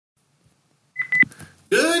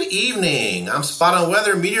Good evening. I'm Spot On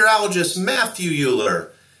Weather meteorologist Matthew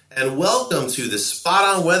Euler, and welcome to the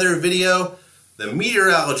Spot On Weather video, the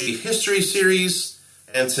Meteorology History Series.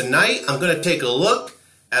 And tonight I'm going to take a look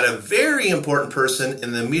at a very important person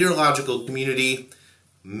in the meteorological community,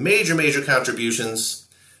 major contributions,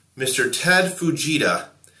 Mr. Ted Fujita,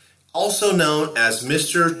 also known as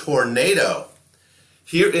Mr. Tornado.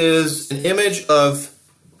 Here is an image of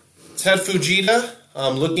Ted Fujita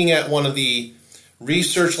looking at one of the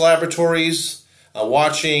research laboratories,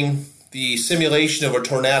 watching the simulation of a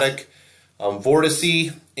tornadic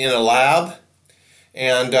vortice in a lab.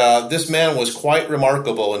 And this man was quite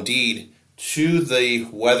remarkable indeed to the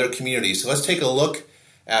weather community. So let's take a look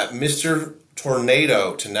at Mr.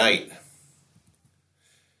 Tornado tonight.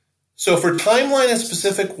 So for timeline and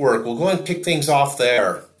specific work, we'll go and kick things off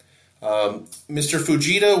there. Mr.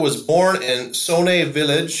 Fujita was born in Sone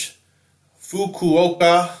Village,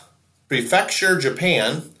 Fukuoka Prefecture,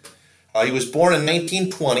 Japan. He was born in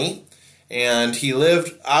 1920, and he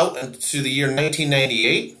lived out into the year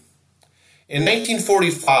 1998. In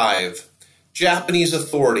 1945, Japanese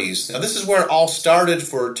authorities, now this is where it all started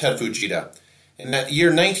for Ted Fujita. In that year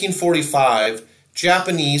 1945,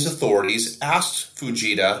 Japanese authorities asked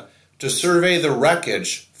Fujita to survey the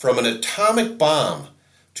wreckage from an atomic bomb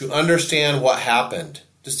to understand what happened,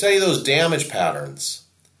 to study those damage patterns.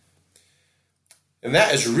 And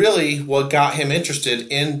that is really what got him interested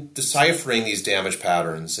in deciphering these damage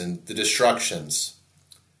patterns and the destructions.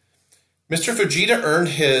 Mr. Fujita earned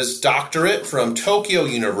his doctorate from Tokyo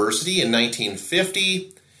University in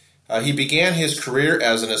 1950. He began his career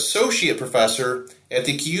as an associate professor at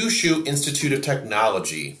the Kyushu Institute of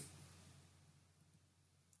Technology.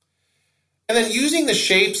 And then using the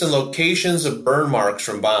shapes and locations of burn marks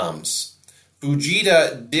from bombs,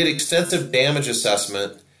 Fujita did extensive damage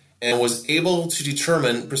assessment and was able to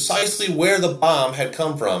determine precisely where the bomb had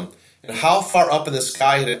come from and how far up in the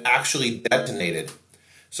sky it had actually detonated.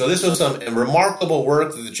 So this was some remarkable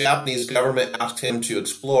work that the Japanese government asked him to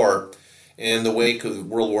explore in the wake of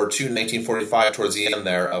World War II in 1945, towards the end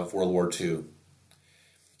there of World War II.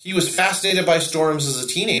 He was fascinated by storms as a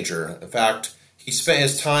teenager. In fact, he spent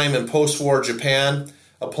his time in post-war Japan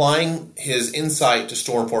applying his insight to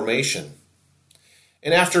storm formation.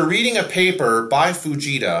 And after reading a paper by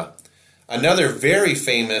Fujita, another very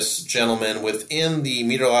famous gentleman within the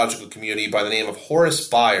meteorological community by the name of Horace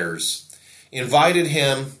Byers invited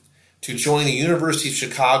him to join the University of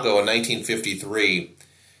Chicago in 1953.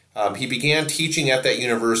 He began teaching at that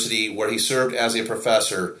university where he served as a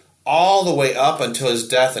professor all the way up until his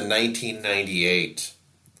death in 1998.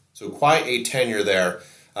 So quite a tenure there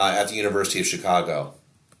at the University of Chicago.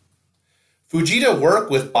 Fujita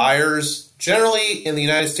worked with Byers generally in the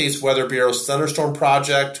United States Weather Bureau's thunderstorm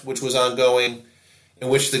project, which was ongoing, in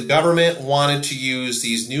which the government wanted to use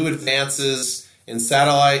these new advances in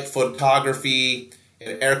satellite photography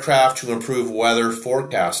and aircraft to improve weather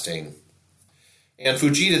forecasting. And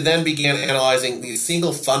Fujita then began analyzing these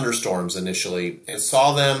single thunderstorms initially and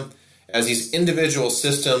saw them as these individual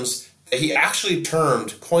systems that he actually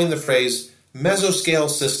coined the phrase mesoscale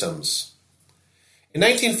systems. In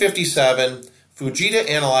 1957, Fujita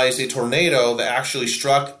analyzed a tornado that actually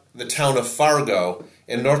struck the town of Fargo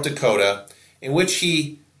in North Dakota, in which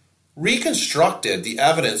he reconstructed the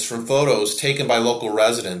evidence from photos taken by local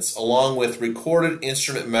residents along with recorded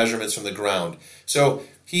instrument measurements from the ground. So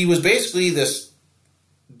he was basically this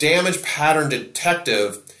damage pattern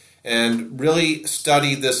detective and really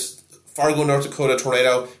studied this Fargo, North Dakota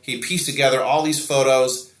tornado. He pieced together all these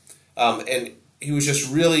photos, and he was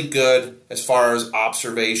just really good as far as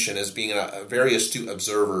observation, as being a very astute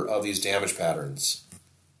observer of these damage patterns.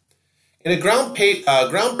 In a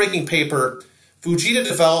groundbreaking paper, Fujita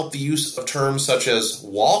developed the use of terms such as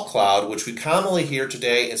wall cloud, which we commonly hear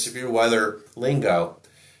today in severe weather lingo.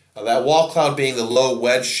 That wall cloud being the low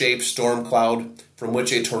wedge-shaped storm cloud from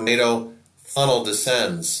which a tornado funnel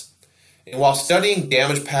descends. And while studying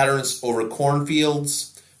damage patterns over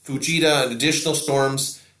cornfields, Fujita, and additional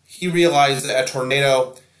storms, he realized that a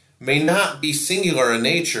tornado may not be singular in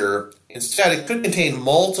nature. Instead, it could contain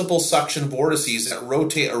multiple suction vortices that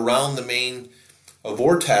rotate around the main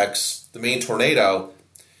vortex, the main tornado.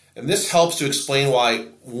 And this helps to explain why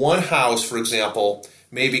one house, for example,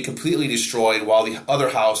 may be completely destroyed while the other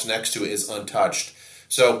house next to it is untouched.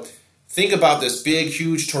 So think about this big,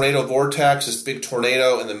 huge tornado vortex, this big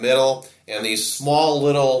tornado in the middle, and these small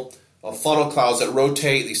little funnel clouds that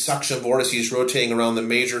rotate, these suction vortices rotating around the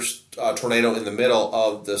major tornado in the middle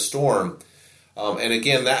of the storm. And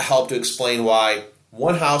again, that helped to explain why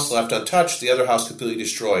one house left untouched, the other house completely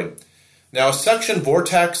destroyed. Now, a suction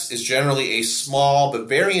vortex is generally a small but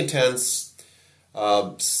very intense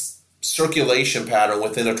circulation pattern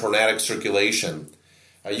within a tornadic circulation.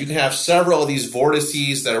 You can have several of these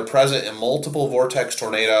vortices that are present in multiple vortex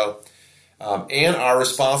tornado and are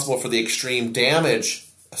responsible for the extreme damage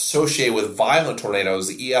associated with violent tornadoes,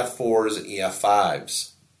 the EF4s and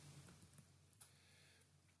EF5s.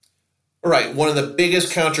 All right, one of the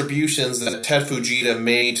biggest contributions that Ted Fujita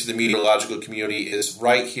made to the meteorological community is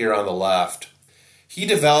right here on the left. He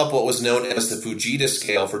developed what was known as the Fujita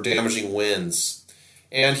scale for damaging winds.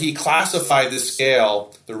 And he classified this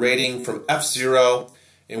scale, the rating from F0,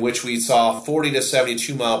 in which we saw 40 to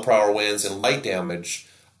 72 mile per hour winds and light damage,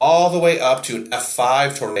 all the way up to an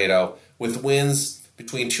F5 tornado with winds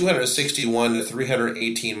between 261 to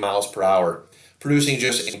 318 miles per hour, producing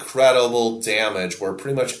just incredible damage where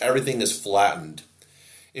pretty much everything is flattened.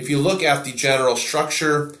 If you look at the general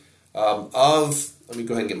structure let me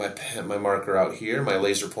go ahead and get my marker out here, my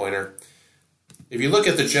laser pointer. If you look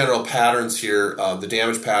at the general patterns here, the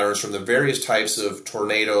damage patterns from the various types of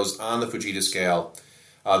tornadoes on the Fujita scale,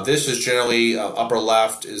 this is generally upper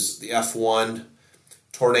left is the F1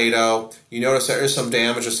 tornado. You notice there is some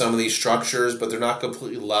damage to some of these structures, but they're not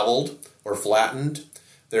completely leveled or flattened.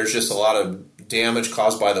 There's just a lot of damage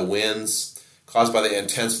caused by the winds, caused by the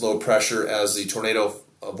intense low pressure as the tornado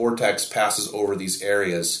vortex passes over these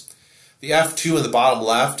areas. The F2 in the bottom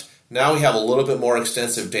left, now we have a little bit more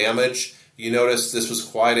extensive damage. You notice this was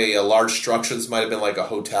quite a large structure. This might have been like a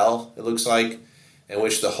hotel, it looks like, in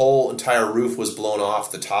which the whole entire roof was blown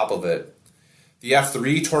off the top of it. The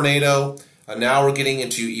F3 tornado, now we're getting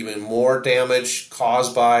into even more damage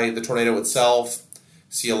caused by the tornado itself.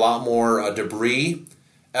 See a lot more debris.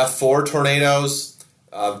 F4 tornadoes,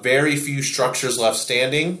 very few structures left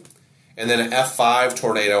standing. And then an F5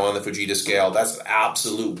 tornado on the Fujita scale, that's the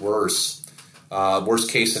absolute worst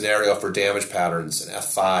case scenario for damage patterns. An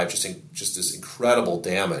F5, just this incredible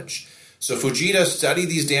damage. So Fujita studied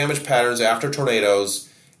these damage patterns after tornadoes,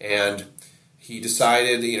 and he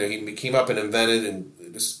decided, he came up and invented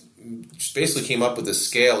and just basically came up with this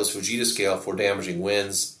scale, this Fujita scale for damaging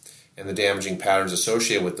winds and the damaging patterns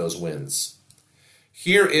associated with those winds.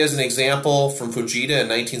 Here is an example from Fujita in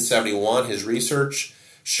 1971, his research,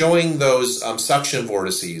 showing those suction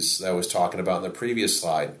vortices that I was talking about in the previous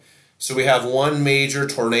slide. So we have one major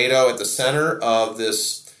tornado at the center of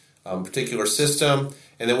this particular system,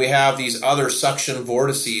 and then we have these other suction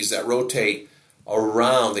vortices that rotate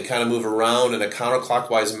around. They kind of move around in a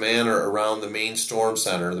counterclockwise manner around the main storm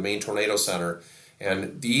center, the main tornado center,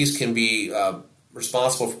 and these can be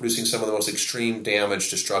responsible for producing some of the most extreme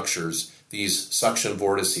damage to structures, these suction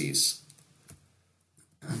vortices.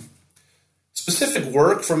 Specific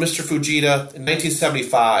work from Mr. Fujita in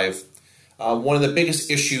 1975, one of the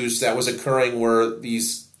biggest issues that was occurring were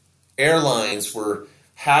these airlines were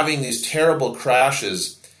having these terrible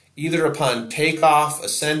crashes, either upon takeoff,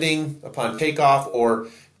 ascending upon takeoff, or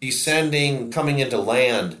descending, coming into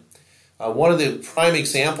land. One of the prime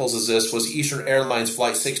examples of this was Eastern Airlines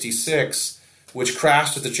Flight 66, which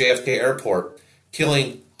crashed at the JFK airport,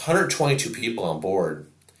 killing 122 people on board.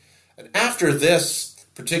 And after this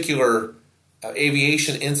particular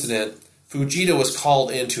aviation incident, Fujita was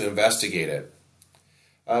called in to investigate it.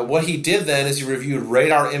 What he did then is he reviewed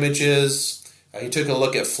radar images, he took a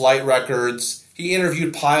look at flight records, he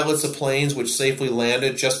interviewed pilots of planes which safely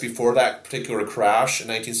landed just before that particular crash in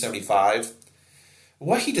 1975.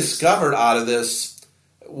 What he discovered out of this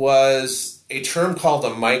was a term called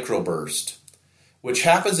a microburst, which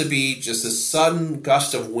happens to be just a sudden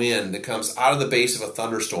gust of wind that comes out of the base of a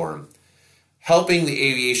thunderstorm, helping the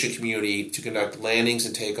aviation community to conduct landings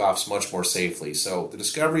and takeoffs much more safely. So the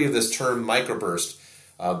discovery of this term microburst,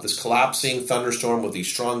 this collapsing thunderstorm with these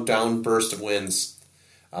strong downburst of winds,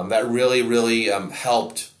 that really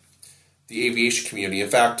helped the aviation community. In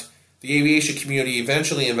fact, the aviation community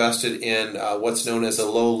eventually invested in what's known as a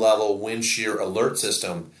low-level wind shear alert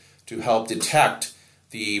system to help detect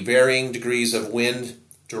the varying degrees of wind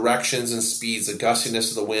directions and speeds, the gustiness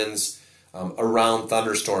of the winds around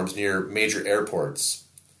thunderstorms near major airports.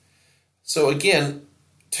 So again,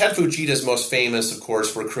 Ted Fujita is most famous, of course,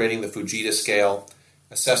 for creating the Fujita scale,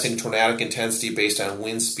 assessing tornadic intensity based on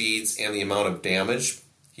wind speeds and the amount of damage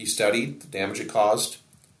he studied, the damage it caused.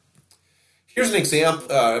 Here's an example,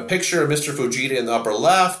 a picture of Mr. Fujita in the upper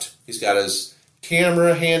left. He's got his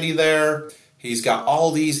camera handy there. He's got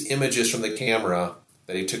all these images from the camera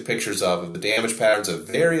that he took pictures of the damage patterns of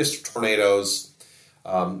various tornadoes,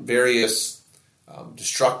 various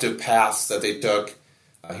destructive paths that they took.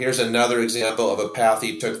 Here's another example of a path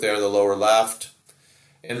he took there in the lower left.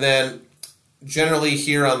 And then generally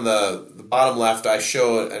here on the bottom left, I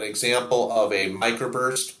show an example of a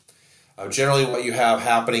microburst. Generally what you have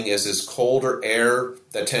happening is this colder air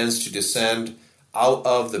that tends to descend out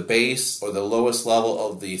of the base or the lowest level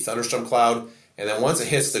of the thunderstorm cloud, and then once it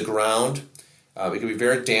hits the ground, it can be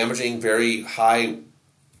very damaging, very high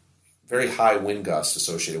wind gusts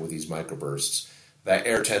associated with these microbursts. That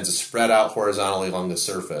air tends to spread out horizontally along the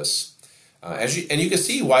surface. And you can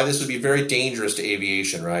see why this would be very dangerous to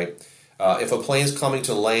aviation, right? If a plane's coming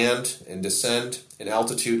to land and descend in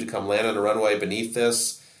altitude to come land on a runway beneath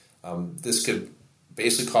this, this could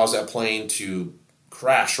basically cause that plane to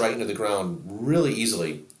crash right into the ground really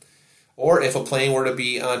easily. Or if a plane were to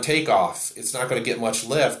be on takeoff, it's not going to get much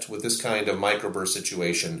lift with this kind of microburst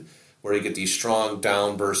situation where you get these strong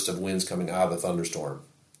downbursts of winds coming out of the thunderstorm.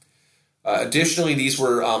 Additionally, these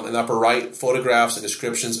were in the upper right photographs and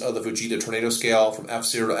descriptions of the Fujita tornado scale from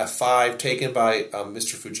F0 to F5 taken by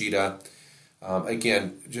Mr. Fujita.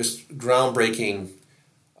 Again, just groundbreaking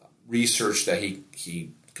research that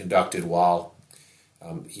he conducted while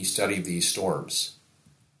he studied these storms.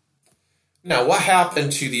 Now, what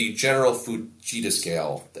happened to the general Fujita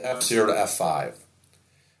scale, the F0 to F5?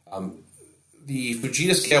 The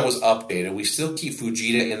Fujita scale was updated. We still keep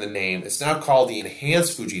Fujita in the name. It's now called the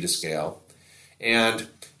Enhanced Fujita scale. And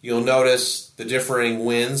you'll notice the differing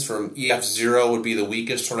winds from EF0 would be the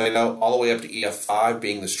weakest tornado all the way up to EF5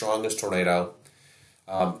 being the strongest tornado.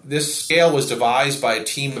 This scale was devised by a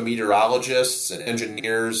team of meteorologists and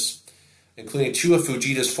engineers, including two of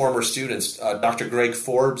Fujita's former students, Dr. Greg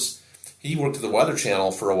Forbes. He worked at the Weather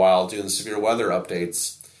Channel for a while doing the severe weather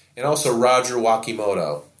updates, and also Roger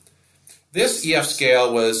Wakimoto. This EF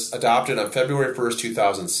scale was adopted on February 1st,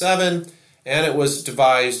 2007, and it was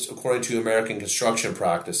devised according to American construction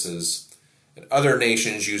practices. And other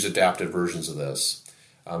nations use adapted versions of this.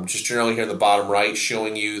 Just generally here in the bottom right,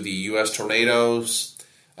 showing you the U.S. tornadoes,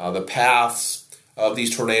 the paths of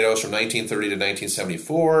these tornadoes from 1930 to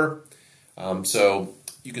 1974. So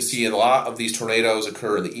you can see a lot of these tornadoes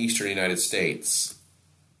occur in the eastern United States.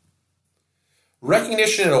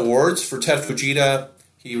 Recognition and awards for Ted Fujita.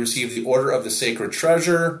 He received the Order of the Sacred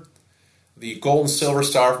Treasure, the Gold and Silver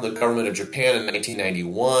Star from the government of Japan in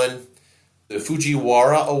 1991, the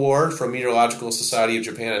Fujiwara Award from Meteorological Society of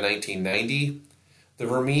Japan in 1990, the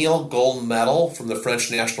Vermeil Gold Medal from the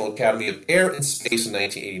French National Academy of Air and Space in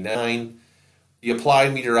 1989, the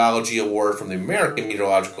Applied Meteorology Award from the American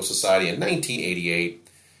Meteorological Society in 1988,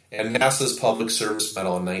 and NASA's Public Service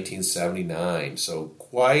Medal in 1979. So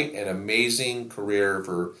quite an amazing career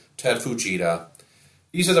for Ted Fujita.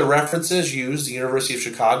 These are the references used. The University of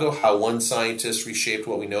Chicago, How One Scientist Reshaped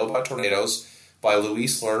What We Know About Tornadoes by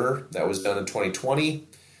Luis Lerner. That was done in 2020.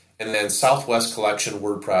 And then Southwest Collection,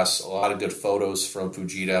 WordPress. A lot of good photos from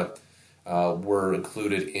Fujita were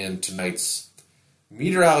included in tonight's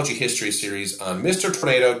Meteorology History series on Mr.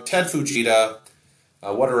 Tornado, Ted Fujita.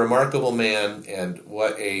 What a remarkable man, and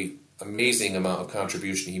what a amazing amount of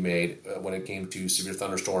contribution he made when it came to severe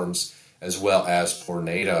thunderstorms as well as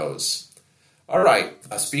tornadoes. All right,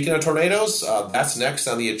 speaking of tornadoes, that's next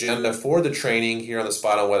on the agenda for the training here on the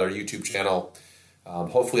Spot on Weather YouTube channel.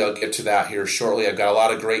 Hopefully I'll get to that here shortly. I've got a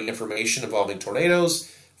lot of great information involving tornadoes,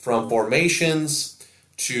 from formations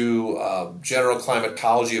to general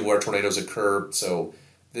climatology of where tornadoes occur. So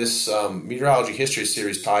this meteorology history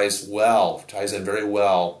series ties in very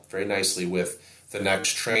well, very nicely with the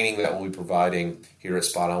next training that we'll be providing here at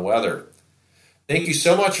Spot on Weather. Thank you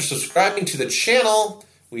so much for subscribing to the channel.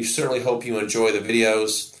 We certainly hope you enjoy the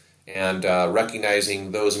videos and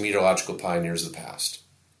recognizing those meteorological pioneers of the past.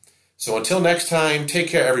 So until next time, take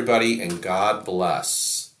care everybody, and God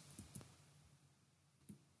bless.